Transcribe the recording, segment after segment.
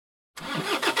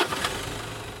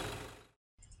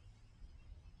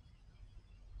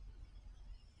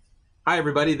Hi,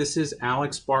 everybody. This is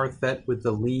Alex Barthet with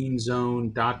the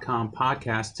LeanZone.com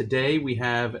podcast. Today, we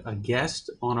have a guest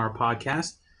on our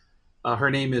podcast.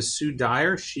 Her name is Sue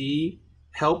Dyer. She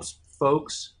helps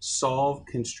folks solve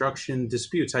construction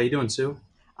disputes. How you doing, Sue?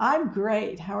 I'm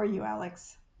great. How are you,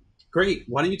 Alex? Great.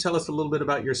 Why don't you tell us a little bit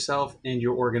about yourself and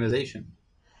your organization?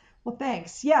 Well,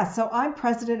 thanks. Yeah, so I'm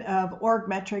president of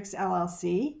OrgMetrics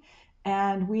LLC,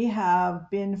 and we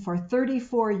have been for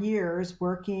 34 years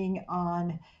working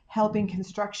on helping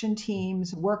construction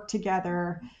teams work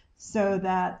together so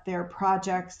that their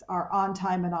projects are on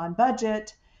time and on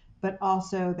budget, but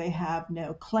also they have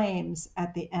no claims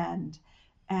at the end.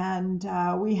 And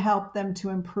we help them to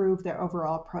improve their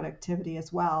overall productivity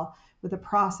as well with a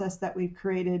process that we've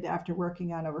created after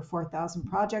working on over 4,000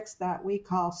 projects that we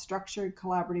call structured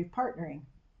collaborative partnering.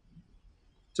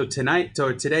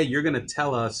 Today, you're going to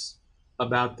tell us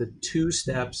about the two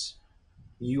steps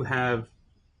you have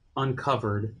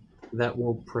uncovered that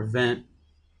will prevent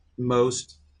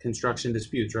most construction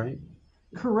disputes, right?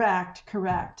 Correct,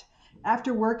 correct.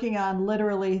 After working on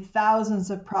literally thousands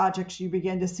of projects, you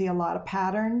begin to see a lot of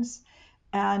patterns.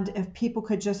 And if people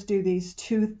could just do these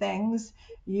two things,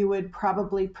 you would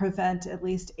probably prevent at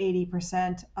least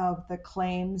 80% of the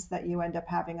claims that you end up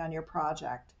having on your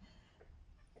project.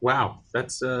 Wow,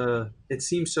 that's it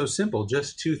seems so simple.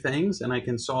 Just two things, and I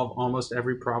can solve almost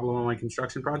every problem on my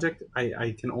construction project.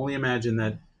 I can only imagine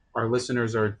that our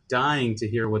listeners are dying to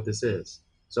hear what this is.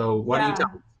 So why don't you Yeah,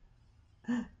 tell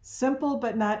me? simple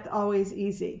but not always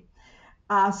easy.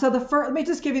 So the first, let me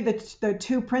just give you the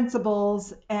two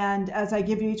principles, and as I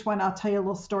give you each one, I'll tell you a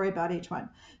little story about each one.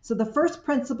 So the first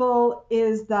principle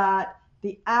is that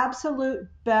the absolute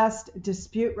best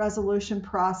dispute resolution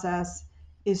process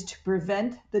is to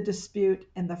prevent the dispute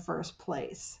in the first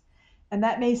place. And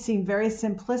that may seem very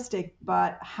simplistic,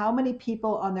 but how many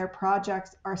people on their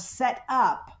projects are set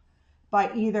up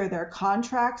by either their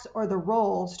contracts or the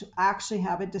roles to actually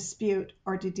have a dispute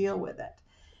or to deal with it?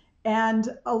 And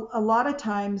a lot of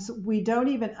times we don't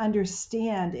even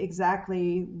understand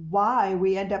exactly why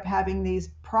we end up having these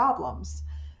problems.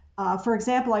 For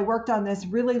example, I worked on this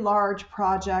really large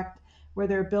project where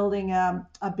they're building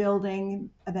a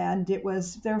building, and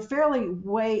they're fairly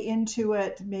way into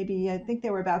it. Maybe I think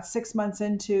they were about 6 months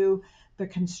into the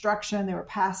construction. They were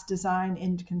past design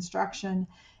into construction,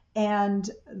 and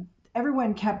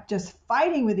everyone kept just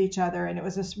fighting with each other, and it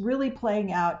was just really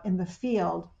playing out in the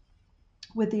field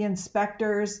with the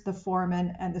inspectors, the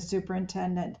foreman, and the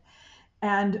superintendent.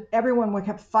 And everyone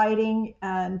kept fighting.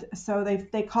 And so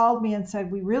they called me and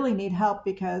said, we really need help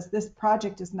because this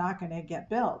project is not going to get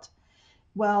built.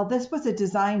 Well, this was a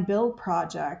design build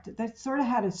project that sort of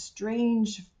had a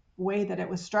strange way that it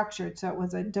was structured. So it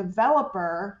was a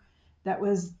developer that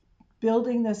was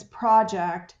building this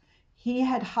project. He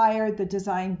had hired the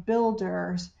design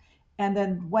builders, and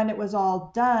then when it was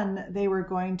all done, they were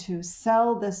going to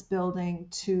sell this building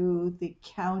to the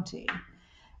county.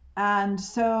 And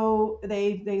so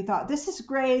they thought, this is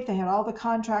great. They had all the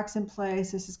contracts in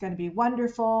place. This is going to be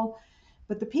wonderful.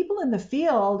 But the people in the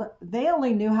field, they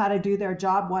only knew how to do their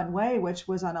job one way, which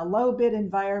was on a low bid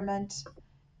environment.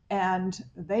 And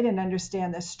they didn't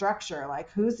understand this structure,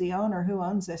 like who's the owner, who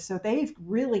owns this. So they've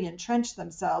really entrenched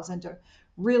themselves into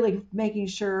really making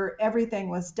sure everything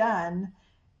was done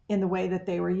in the way that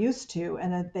they were used to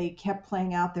and that they kept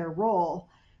playing out their role.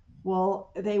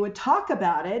 Well, they would talk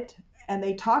about it, and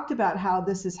they talked about how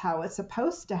this is how it's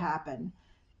supposed to happen,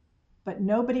 but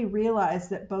nobody realized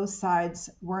that both sides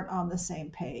weren't on the same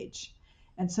page.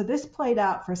 And so this played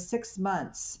out for 6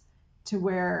 months to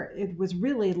where it was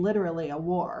really literally a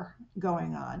war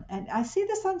going on. And I see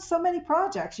this on so many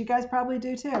projects. You guys probably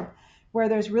do too, where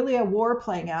there's really a war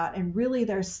playing out, and really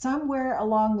there's somewhere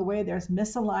along the way there's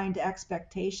misaligned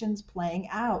expectations playing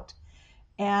out.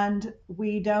 And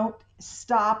we don't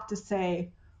stop to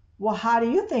say, well, how do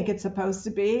you think it's supposed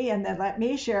to be? And then let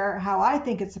me share how I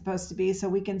think it's supposed to be so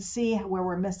we can see where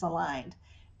we're misaligned.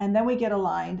 And then we get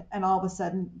aligned, and all of a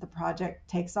sudden the project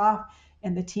takes off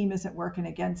and the team isn't working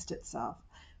against itself.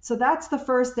 So that's the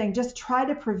first thing. Just try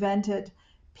to prevent it.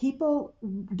 People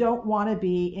don't want to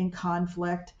be in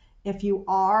conflict. If you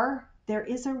are, there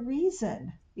is a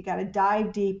reason. You got to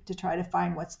dive deep to try to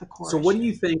find what's the core So what do issue.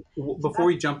 you think, So before that's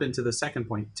we jump into the second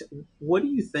point, what do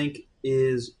you think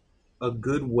is a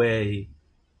good way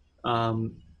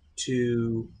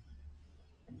to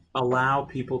allow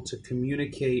people to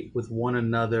communicate with one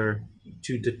another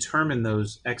to determine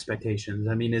those expectations?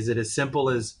 I mean, is it as simple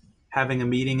as having a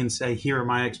meeting and say, here are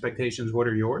my expectations, what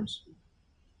are yours?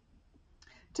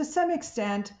 to some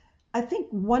extent, I think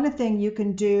one thing you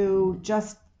can do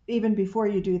just even before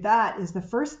you do that is the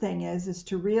first thing is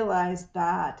to realize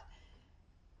that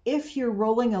if you're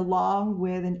rolling along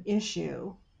with an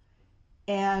issue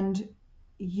and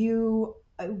you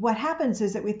what happens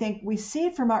is that we see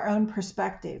it from our own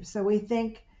perspective. So we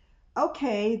think,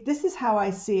 okay, this is how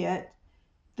I see it.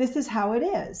 This is how it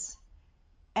is.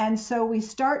 And so we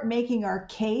start making our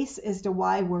case as to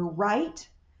why we're right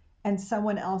and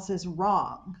someone else is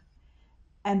wrong.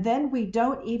 And then we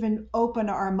don't even open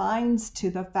our minds to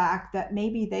the fact that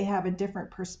maybe they have a different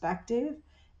perspective.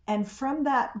 And from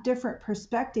that different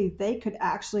perspective, they could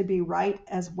actually be right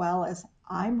as well as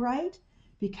I'm right,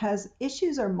 because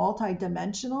issues are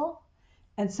multidimensional.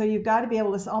 And so you've got to be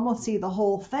able to almost see the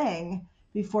whole thing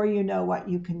before you know what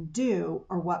you can do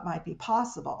or what might be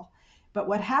possible. But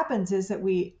what happens is that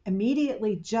we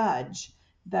immediately judge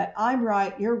that I'm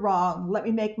right, you're wrong, let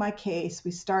me make my case.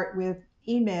 We start with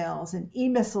emails and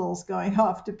e-missiles going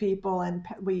off to people, and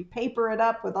we paper it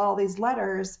up with all these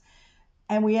letters,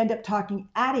 and we end up talking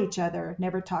at each other,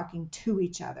 never talking to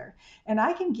each other. And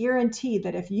I can guarantee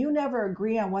that if you never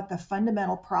agree on what the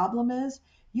fundamental problem is,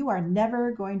 you are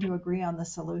never going to agree on the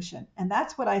solution. And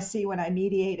that's what I see when I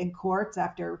mediate in courts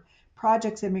after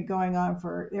projects have been going on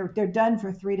for they're done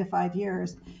for 3 to 5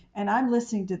 years, and I'm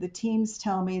listening to the teams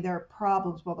tell me their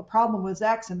problems. Well, the problem was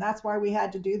X, and that's why we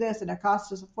had to do this, and it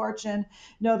cost us a fortune.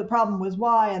 No, the problem was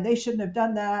Y, and they shouldn't have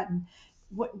done that. And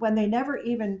when they never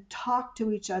even talk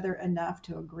to each other enough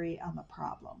to agree on the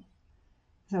problem.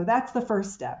 So that's the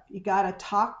first step. You got to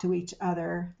talk to each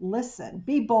other, listen,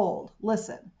 be bold,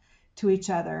 listen to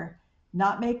each other,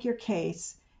 not make your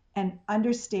case, and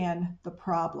understand the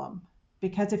problem.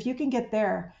 Because if you can get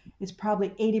there, it's probably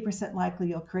 80% likely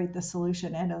you'll create the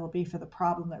solution, and it'll be for the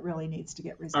problem that really needs to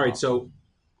get All right. resolved. So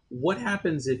what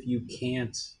happens if you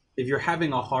can't, if you're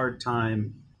having a hard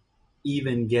time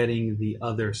even getting the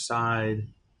other side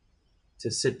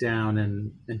to sit down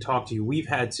and talk to you? We've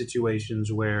had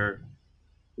situations where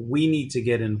we need to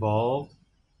get involved,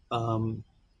 um,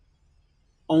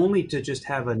 only to just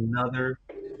have another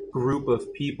group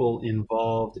of people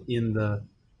involved in the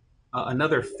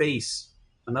another face,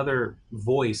 another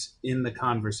voice in the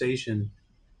conversation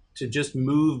to just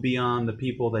move beyond the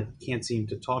people that can't seem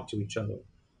to talk to each other.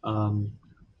 Um,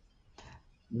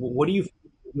 what do you think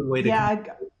is a good way to Yeah, kind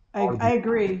I of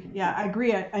agree. Yeah, I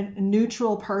agree. A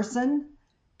neutral person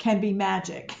can be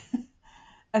magic,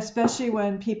 especially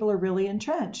when people are really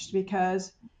entrenched,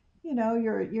 because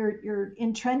you're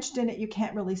entrenched in it, you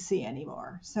can't really see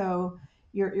anymore. So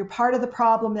you're part of the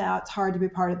problem now, it's hard to be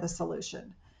part of the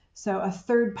solution. So a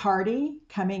third party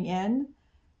coming in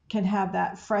can have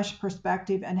that fresh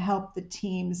perspective and help the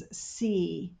teams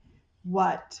see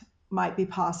what might be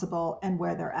possible and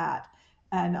where they're at.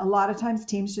 And a lot of times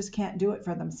teams just can't do it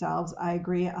for themselves. I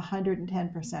agree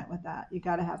 110% with that. You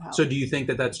got to have So help. do you think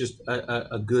that that's just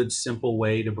a good, simple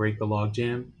way to break the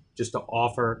logjam? Just to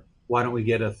offer, why don't we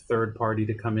get a third party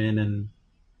to come in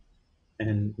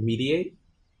and mediate?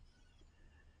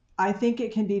 I think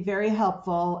it can be very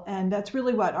helpful, and that's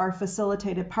really what our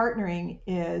facilitated partnering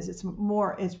is.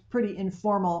 It's pretty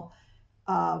informal,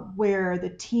 where the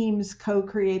teams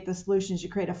co-create the solutions. You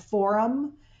create a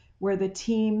forum where the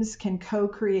teams can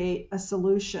co-create a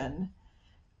solution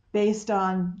based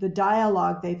on the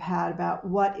dialogue they've had about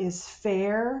what is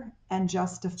fair and So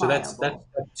that's justifiable.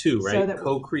 step two, So right? that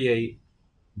Co-create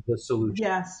the solution.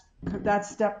 Yes,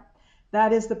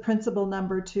 that is the principle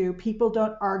number two. People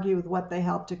don't argue with what they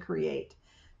help to create.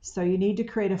 So you need to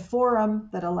create a forum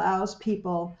that allows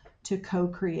people to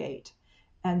co-create.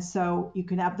 And so you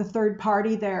can have the third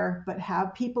party there, but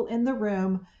have people in the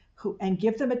room who and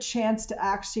give them a chance to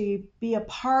actually be a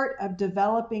part of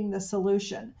developing the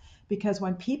solution. Because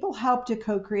when people help to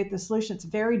co-create the solution, it's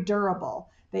very durable.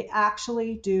 They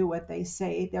actually do what they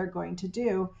say they're going to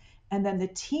do, and then the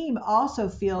team also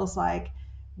feels like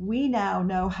we now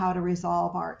know how to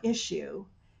resolve our issue.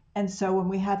 And so when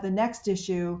we have the next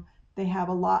issue, they have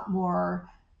a lot more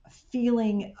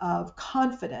feeling of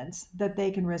confidence that they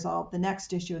can resolve the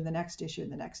next issue and the next issue and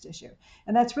the next issue.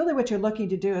 And that's really what you're looking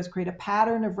to do, is create a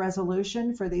pattern of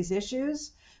resolution for these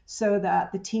issues so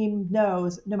that the team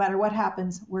knows no matter what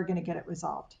happens, we're going to get it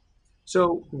resolved.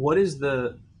 So what is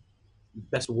the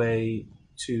best way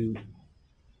to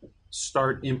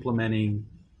start implementing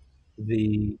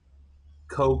the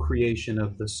co-creation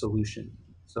of the solution?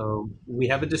 So we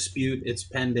have a dispute, it's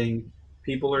pending,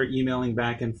 people are emailing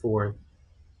back and forth.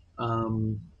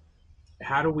 Um,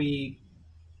 how do we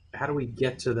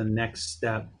get to the next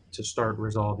step to start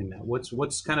resolving that?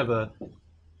 What's kind of a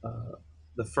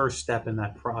the first step in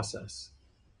that process?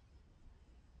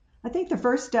 I think the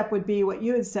first step would be what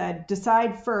you had said.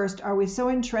 Decide first, are we so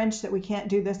entrenched that we can't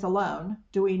do this alone?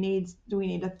 Do we need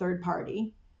a third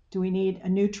party? Do we need a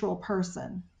neutral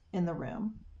person in the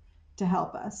room to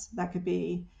help us? It could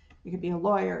be a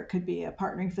lawyer, it could be a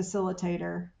partnering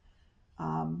facilitator.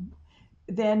 Um,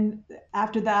 then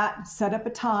after that, set up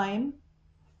a time,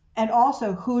 and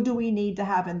also who do we need to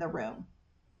have in the room?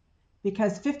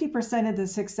 Because 50% of the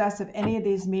success of any of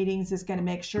these meetings is going to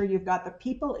make sure you've got the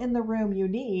people in the room you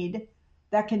need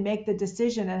that can make the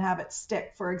decision and have it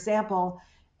stick. For example,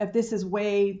 if this is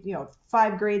way,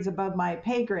 5 grades above my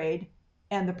pay grade,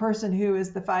 and the person who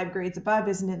is the 5 grades above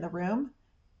isn't in the room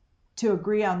to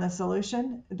agree on the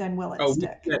solution, then will it Oh,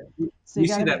 stick? So we you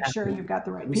got see to that make sure you've got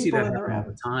the right we see people that in the happen all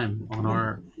room. the time on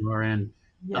Yeah. our end.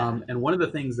 Yeah. And one of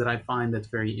the things that I find that's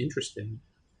very interesting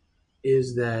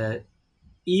is that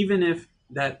even if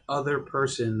that other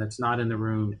person that's not in the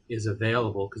room is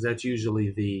available, because that's usually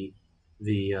the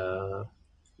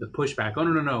pushback. Oh,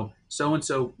 no, so and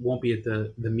so won't be at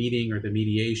the meeting or the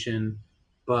mediation,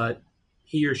 but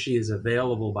he or she is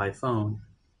available by phone.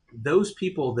 Those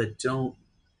people that don't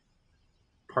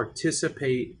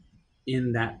participate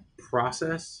in that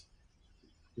process,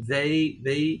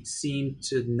 they seem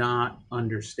to not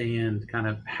understand kind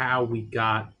of how we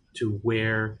got to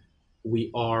where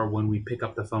we are when we pick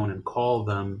up the phone and call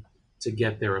them to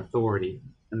get their authority.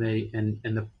 And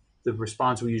the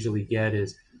response we usually get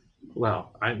is,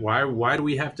 well, why do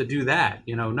we have to do that?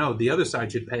 No, the other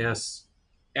side should pay us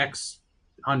X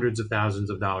hundreds of thousands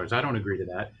of dollars. I don't agree to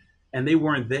that. And they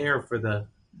weren't there for the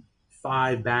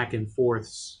five back and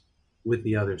forths with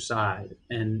the other side.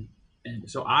 And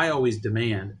so I always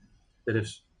demand that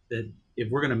if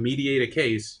we're going to mediate a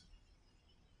case,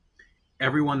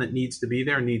 everyone that needs to be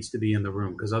there needs to be in the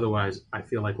room, because otherwise I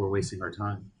feel like we're wasting our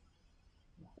time.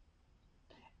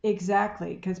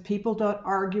 Exactly, because people don't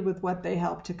argue with what they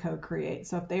help to co-create.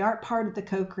 So if they aren't part of the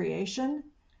co-creation,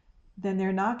 then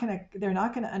they're not going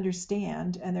to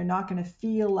understand, and they're not going to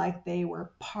feel like they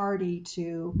were party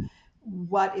to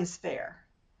what is fair.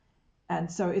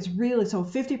 And so it's really, so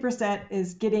 50%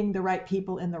 is getting the right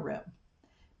people in the room,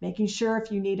 making sure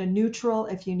if you need a neutral,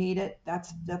 if you need it,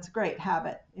 that's great, have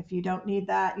it. If you don't need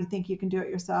that, you think you can do it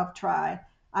yourself, try.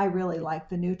 I really like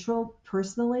the neutral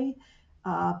personally,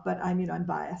 but I'm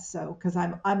unbiased, so because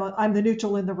I'm the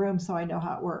neutral in the room, so I know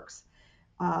how it works.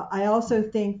 I also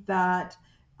think that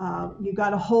you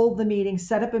got to hold the meeting,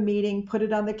 set up a meeting, put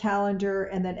it on the calendar,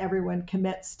 and then everyone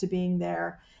commits to being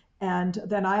there. And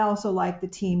then I also like the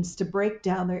teams to break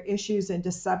down their issues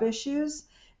into sub issues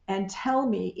and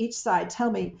each side, tell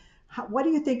me, what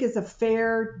do you think is a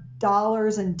fair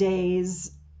dollars and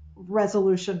days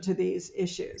resolution to these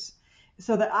issues?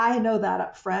 So that I know that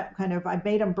up front, kind of, I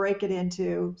made them break it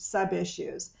into sub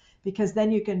issues, because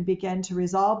then you can begin to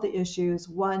resolve the issues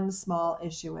one small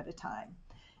issue at a time,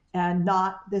 and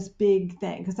not this big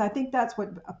thing, because I think that's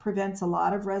what prevents a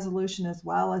lot of resolution as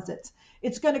well. As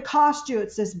it's going to cost you,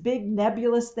 it's this big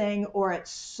nebulous thing, or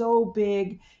it's so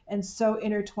big and so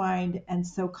intertwined and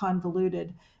so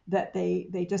convoluted that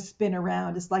they just spin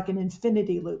around. It's like an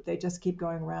infinity loop, they just keep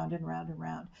going round and round and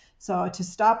round. So to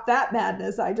stop that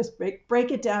madness, I just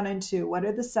break it down into what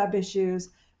are the sub issues,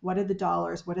 what are the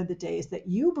dollars, what are the days that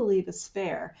you believe is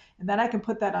fair, and then I can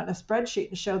put that on a spreadsheet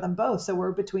and show them both. So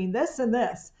we're between this and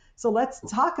this, so let's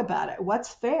talk about it. What's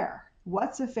fair?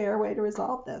 What's a fair way to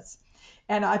resolve this?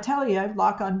 And I tell you,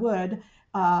 knock on wood,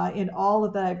 in all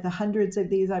of the hundreds of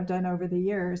these I've done over the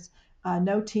years,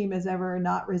 no team has ever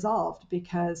not resolved,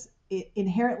 because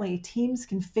inherently teams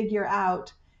can figure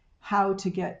out how to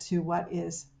get to what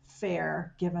is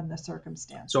fair given the So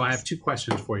I have circumstances. two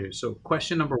questions for you. So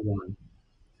question number one,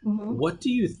 Mm-hmm. what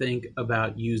do you think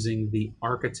about using the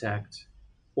architect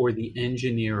or the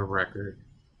engineer of record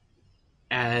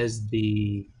as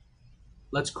the,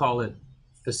 let's call it,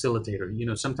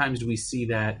 facilitator? Sometimes we see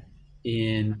that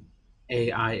in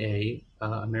AIA,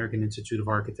 American Institute of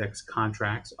Architects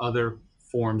contracts. Other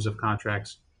forms of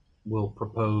contracts will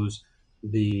propose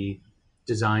the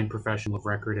design professional of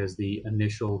record as the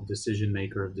initial decision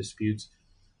maker of disputes.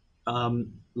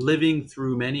 Living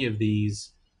through many of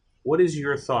these, what is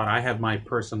your thought? I have my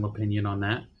personal opinion on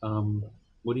that.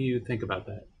 What do you think about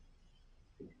that?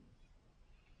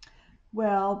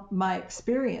 Well, my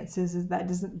experience is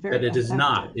that isn't That very it is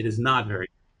not. effective. It is not very.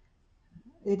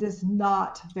 It is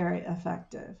not very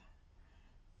effective,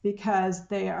 because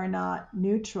they are not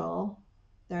neutral,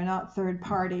 they're not third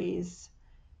parties.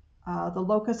 The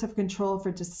locus of control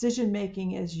for decision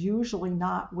making is usually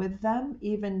not with them,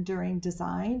 even during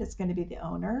design. It's going to be the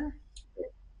owner.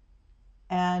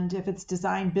 And if it's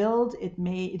design build, it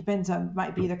depends on,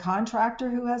 might be the contractor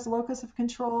who has locus of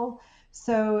control.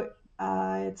 So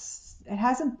it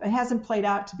hasn't played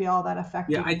out to be all that Yeah,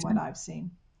 effective in what I've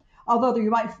seen. Although you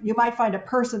might find a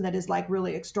person that is like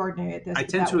really extraordinary at this, I but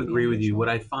tend that to would be agree with you. What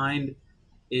unusual. I find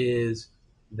is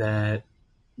that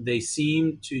they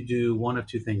seem to do one of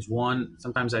two things. One,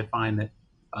 sometimes I find that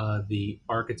the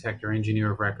architect or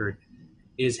engineer of record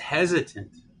is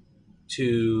hesitant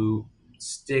to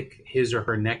stick his or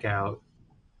her neck out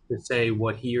to say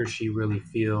what he or she really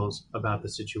feels about the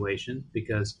situation,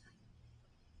 because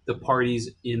the parties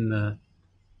in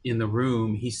the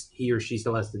room he or she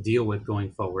still has to deal with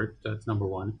going forward. That's number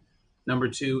one. Number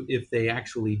two, if they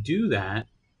actually do that,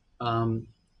 um,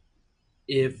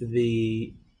 if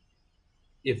the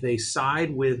if they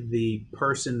side with the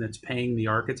person that's paying the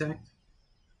architect,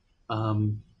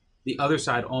 um, the other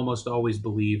side almost always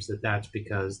believes that that's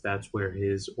because that's where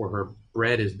his or her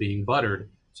bread is being buttered.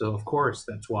 So of course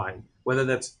that's why, whether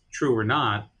that's true or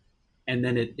not, and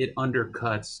then it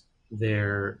undercuts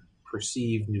their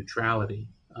perceived neutrality.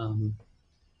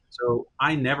 So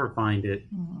I never find it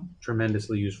Mhm.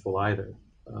 tremendously useful either.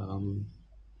 Um,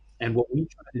 and what we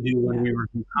try to do Yeah,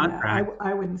 yeah,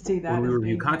 I wouldn't see when that we as review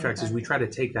being very contracts is we effective. try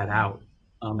to take that Yeah, out,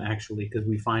 actually, because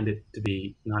we find it to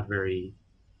be not very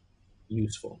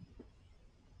useful.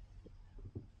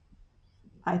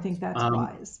 I think that's Um,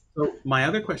 wise. so my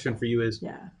other question for you is,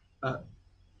 Yeah. uh,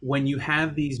 when you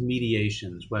have these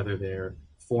mediations, whether they're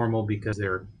formal because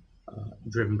they're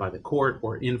driven by the court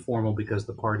or informal because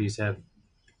the parties have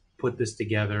put this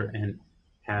together and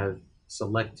have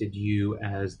selected you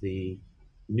as the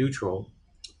neutral,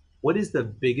 what is the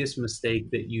biggest mistake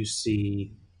that you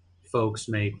see folks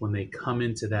make when they come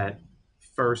into that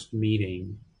first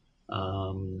meeting,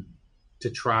 um, to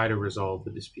try to resolve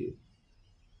the dispute?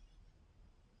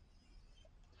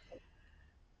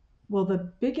 Well,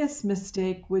 the biggest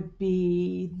mistake would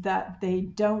be that they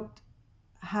don't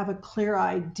have a clear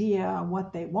idea on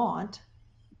what they want,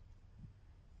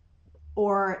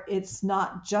 or it's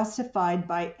not justified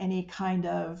by any kind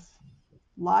of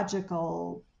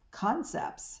logical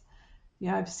concepts.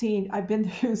 I've been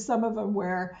through some of them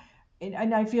where,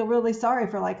 and I feel really sorry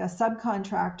for like a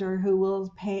subcontractor who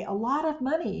will pay a lot of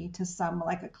money to some,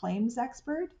 like a claims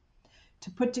expert,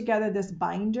 to put together this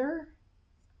binder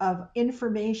of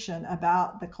information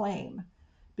about the claim,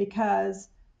 because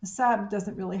the sub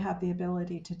doesn't really have the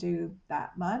ability to do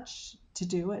that much, to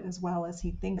do it as well as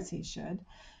he thinks he should.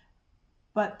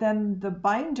 But then the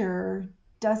binder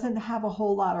doesn't have a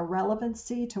whole lot of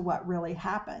relevancy to what really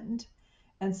happened.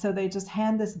 And so they just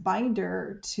hand this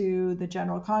binder to the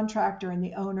general contractor and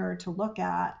the owner to look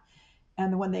at.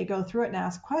 And when they go through it and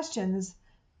ask questions,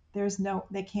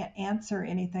 they can't answer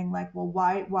anything like, well,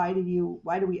 why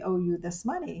do we owe you this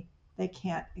money? They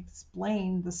can't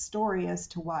explain the story as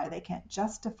to why, they can't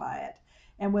justify it.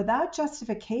 And without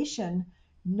justification,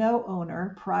 no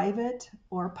owner, private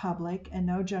or public, and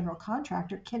no general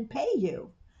contractor can pay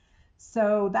you.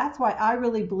 So that's why I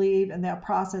really believe in that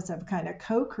process of kind of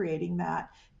co-creating that.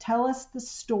 Tell us the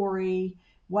story,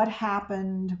 what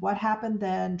happened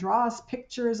then, draw us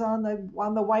pictures on the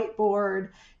whiteboard,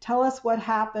 tell us what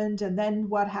happened and then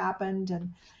what happened,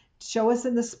 and show us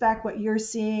in the spec what you're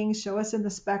seeing, show us in the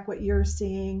spec what you're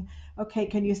seeing. Okay,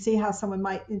 can you see how someone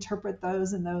might interpret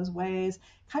those in those ways?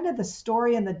 Kind of the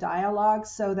story and the dialogue,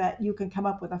 so that you can come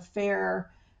up with a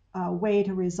fair way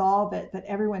to resolve it that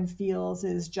everyone feels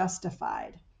is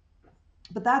justified.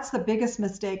 But that's the biggest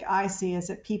mistake I see, is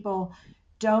that people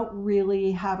don't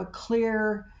really have a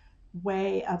clear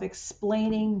way of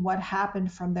explaining what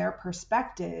happened from their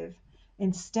perspective.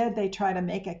 Instead, they try to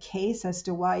make a case as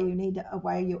to why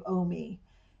you owe me,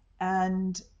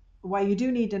 and why you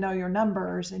do need to know your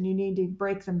numbers and you need to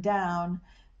break them down.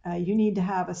 You need to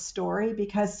have a story,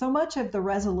 because so much of the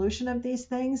resolution of these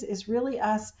things is really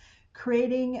us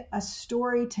creating a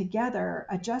story together,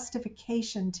 a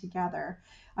justification together.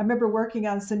 I remember working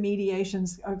on some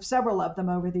mediations, of several of them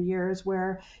over the years,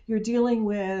 where you're dealing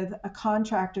with a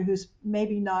contractor who's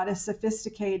maybe not as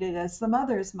sophisticated as some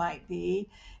others might be.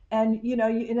 And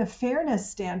in a fairness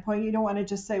standpoint, you don't want to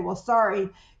just say, well, sorry,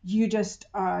 you just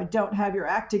don't have your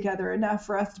act together enough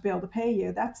for us to be able to pay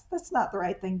you. That's not the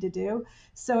right thing to do.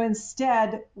 So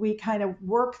instead, we kind of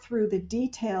work through the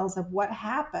details of what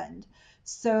happened,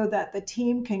 so that the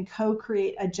team can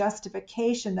co-create a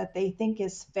justification that they think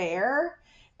is fair,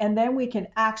 and then we can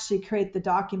actually create the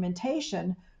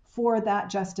documentation for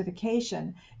that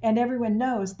justification, and everyone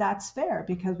knows that's fair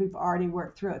because we've already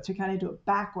worked through it. So we kind of do it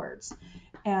backwards.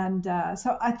 And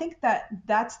so I think that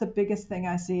that's the biggest thing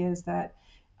I see, is that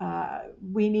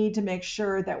we need to make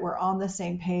sure that we're on the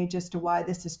same page as to why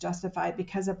this is justified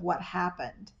because of what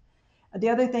happened. The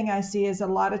other thing I see is a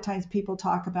lot of times people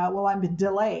talk about, well, I'm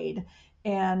delayed,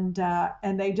 and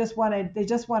they just want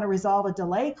to resolve a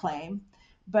delay claim,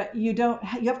 but you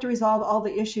have to resolve all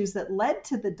the issues that led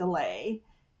to the delay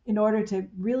in order to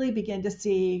really begin to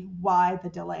see why the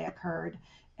delay occurred.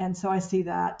 And so I see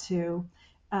that too.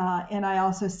 And I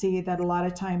also see that a lot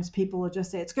of times people will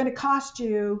just say it's going to cost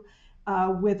you,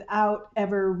 without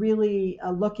ever really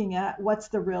looking at what's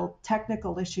the real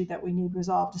technical issue that we need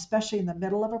resolved, especially in the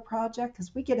middle of a project,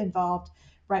 because we get involved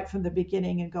right from the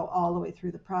beginning and go all the way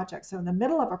through the project. So in the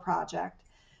middle of a project,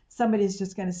 somebody's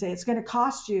just going to say it's going to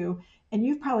cost you. And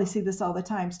you probably see this all the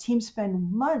time. Teams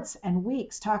spend months and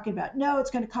weeks talking about, no,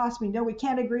 it's going to cost me. No, we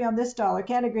can't agree on this dollar,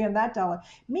 can't agree on that dollar.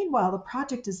 Meanwhile, the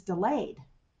project is delayed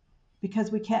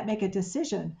because we can't make a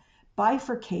decision,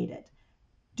 bifurcate it,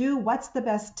 do what's the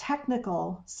best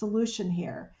technical solution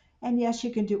here. And yes, you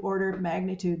can do order of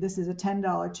magnitude. This is a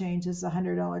 $10 change, this is a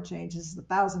 $100 change, this is a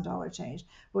 $1,000 change.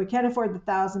 But we can't afford the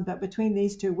 1,000, but between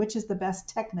these two, which is the best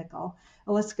technical?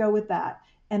 Well, let's go with that.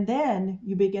 And then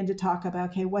you begin to talk about,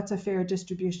 okay, what's a fair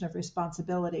distribution of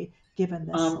responsibility given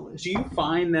this Do solution? you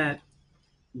find that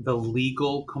the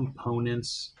legal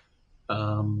components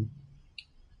um,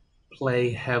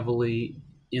 play heavily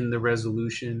in the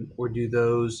resolution, or do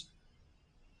those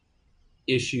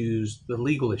issues, the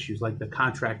legal issues like the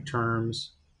contract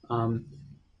terms, um,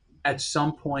 at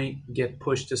some point get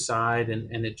pushed aside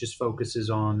and it just focuses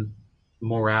on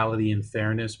morality and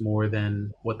fairness more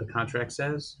than what the contract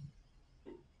says?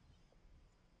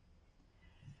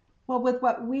 Well, with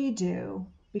what we do,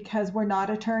 because we're not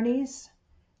attorneys,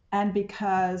 and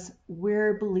because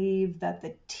we believe that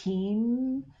the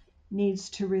team needs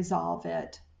to resolve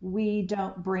it, we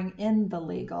don't bring in the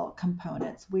legal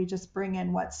components. We just bring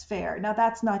in what's fair. Now,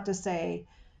 that's not to say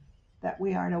that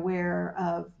we aren't aware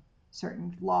of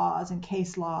certain laws and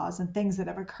case laws and things that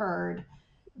have occurred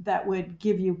that would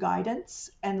give you guidance.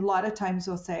 And a lot of times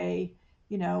we'll say,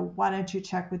 why don't you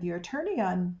check with your attorney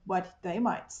on what they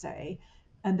might say,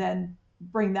 and then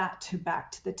bring that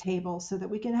back to the table so that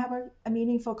we can have a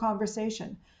meaningful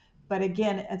conversation. But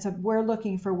again, we're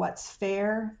looking for what's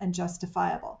fair and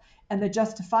justifiable. And the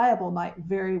justifiable might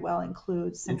very well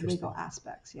include some legal Interesting.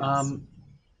 aspects. Yes. Um,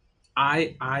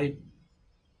 I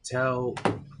tell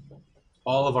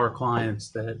all of our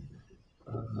clients that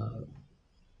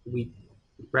we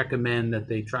recommend that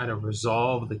they try to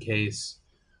resolve the case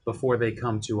before they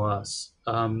come to us.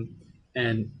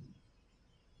 And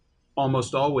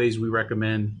almost always we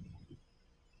recommend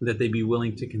that they be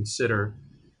willing to consider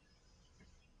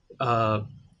uh,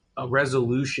 a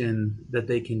resolution that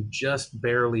they can just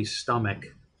barely stomach,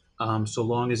 so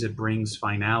long as it brings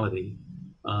finality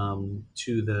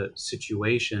to the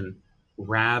situation,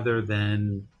 rather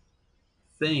than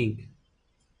think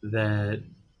that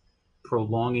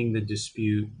prolonging the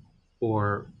dispute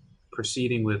or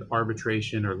proceeding with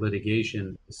arbitration or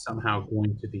litigation is somehow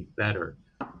going to be better,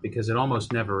 because it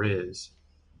almost never is.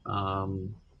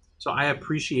 Um, so I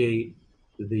appreciate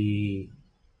the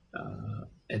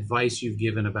advice you've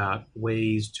given about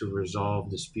ways to resolve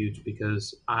disputes,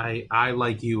 because I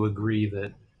like you agree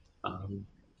that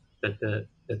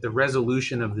that the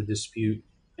resolution of the dispute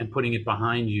and putting it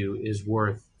behind you is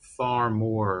worth far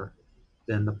more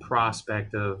than the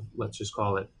prospect of, let's just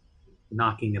call it,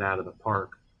 knocking it out of the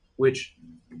park, which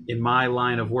in my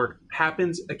line of work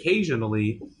happens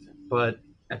occasionally, but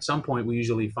at some point we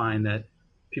usually find that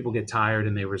people get tired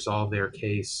and they resolve their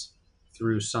case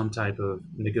through some type of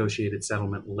negotiated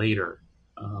settlement later.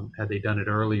 Had they done it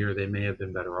earlier, they may have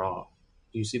been better off.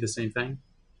 Do you see the same thing?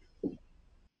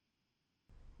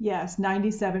 Yes,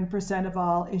 97% of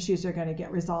all issues are going to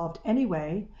get resolved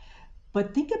anyway.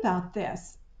 But think about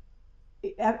this.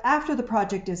 After the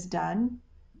project is done,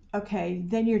 okay,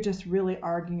 then you're just really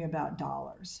arguing about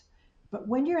dollars. But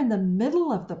when you're in the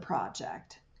middle of the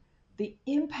project, the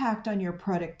impact on your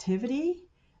productivity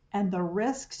and the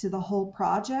risk to the whole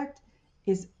project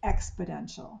is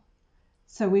exponential.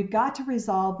 So we've got to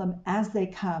resolve them as they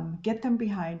come, get them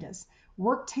behind us,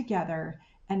 work together,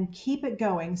 and keep it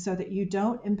going so that you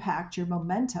don't impact your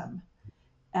momentum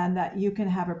and that you can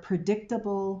have a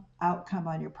predictable outcome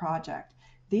on your project.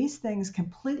 These things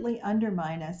completely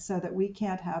undermine us so that we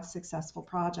can't have successful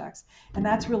projects. And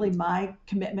that's really my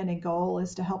commitment and goal,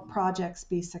 is to help projects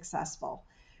be successful.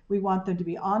 We want them to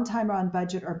be on time or on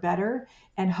budget or better,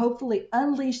 and hopefully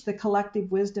unleash the collective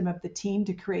wisdom of the team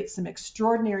to create some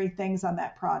extraordinary things on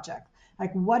that project.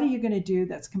 Like, what are you going to do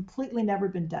that's completely never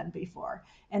been done before?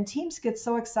 And teams get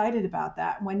so excited about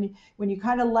that. When you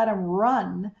kind of let them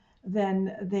run,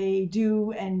 then they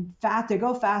do, and they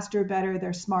go faster, better,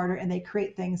 they're smarter, and they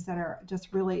create things that are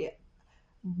just really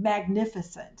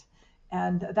magnificent.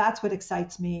 And that's what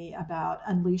excites me about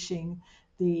unleashing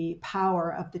the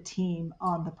power of the team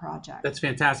on the project. That's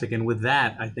fantastic. And with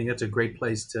that, I think that's a great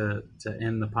place to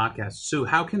end the podcast. Sue,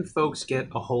 how can folks get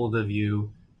a hold of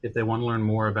you if they want to learn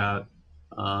more about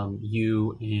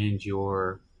you and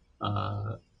your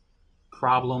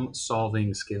problem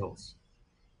solving skills?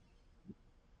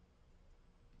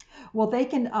 Well, they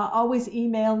can always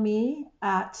email me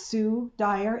at Sue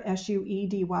Dyer,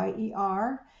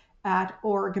 SUEDYER, at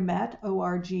orgmet,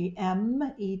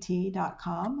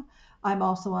 ORGMET.com. I'm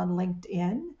also on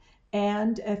LinkedIn.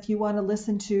 And if you want to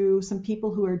listen to some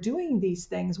people who are doing these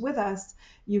things with us,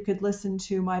 you could listen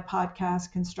to my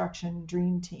podcast, Construction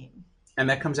Dream Team. And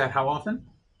that comes out how often?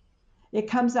 It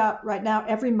comes out right now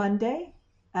every Monday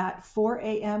at 4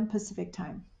 a.m. Pacific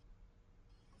time.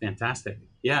 Fantastic.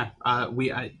 Yeah.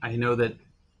 I know that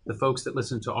the folks that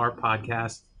listen to our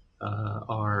podcast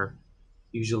are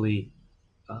usually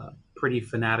pretty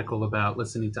fanatical about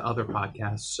listening to other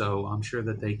podcasts. So I'm sure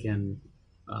that they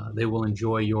will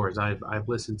enjoy yours. I've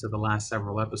listened to the last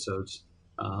several episodes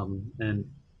and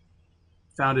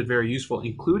found it very useful,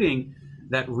 including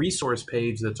that resource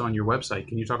page that's on your website.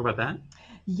 Can you talk about that?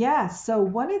 Yes. So,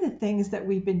 one of the things that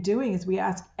we've been doing is we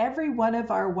ask every one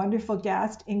of our wonderful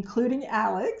guests, including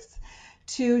Alex,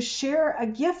 to share a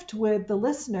gift with the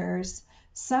listeners,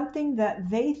 something that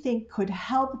they think could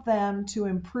help them to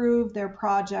improve their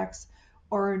projects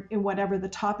or in whatever the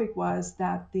topic was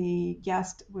that the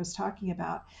guest was talking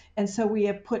about. And so, we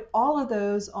have put all of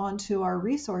those onto our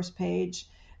resource page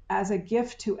as a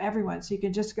gift to everyone. So you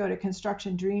can just go to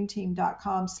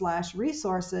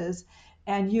constructiondreamteam.com/resources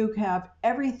and you have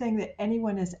everything that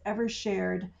anyone has ever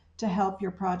shared to help your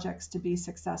projects to be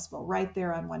successful right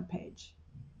there on one page.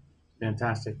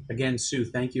 Fantastic. Again, Sue,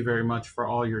 thank you very much for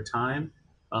all your time.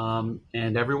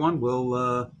 And everyone,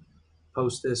 we'll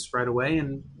post this right away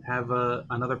and have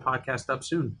another podcast up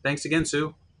soon. Thanks again,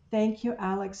 Sue. Thank you,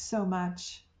 Alex, so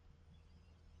much.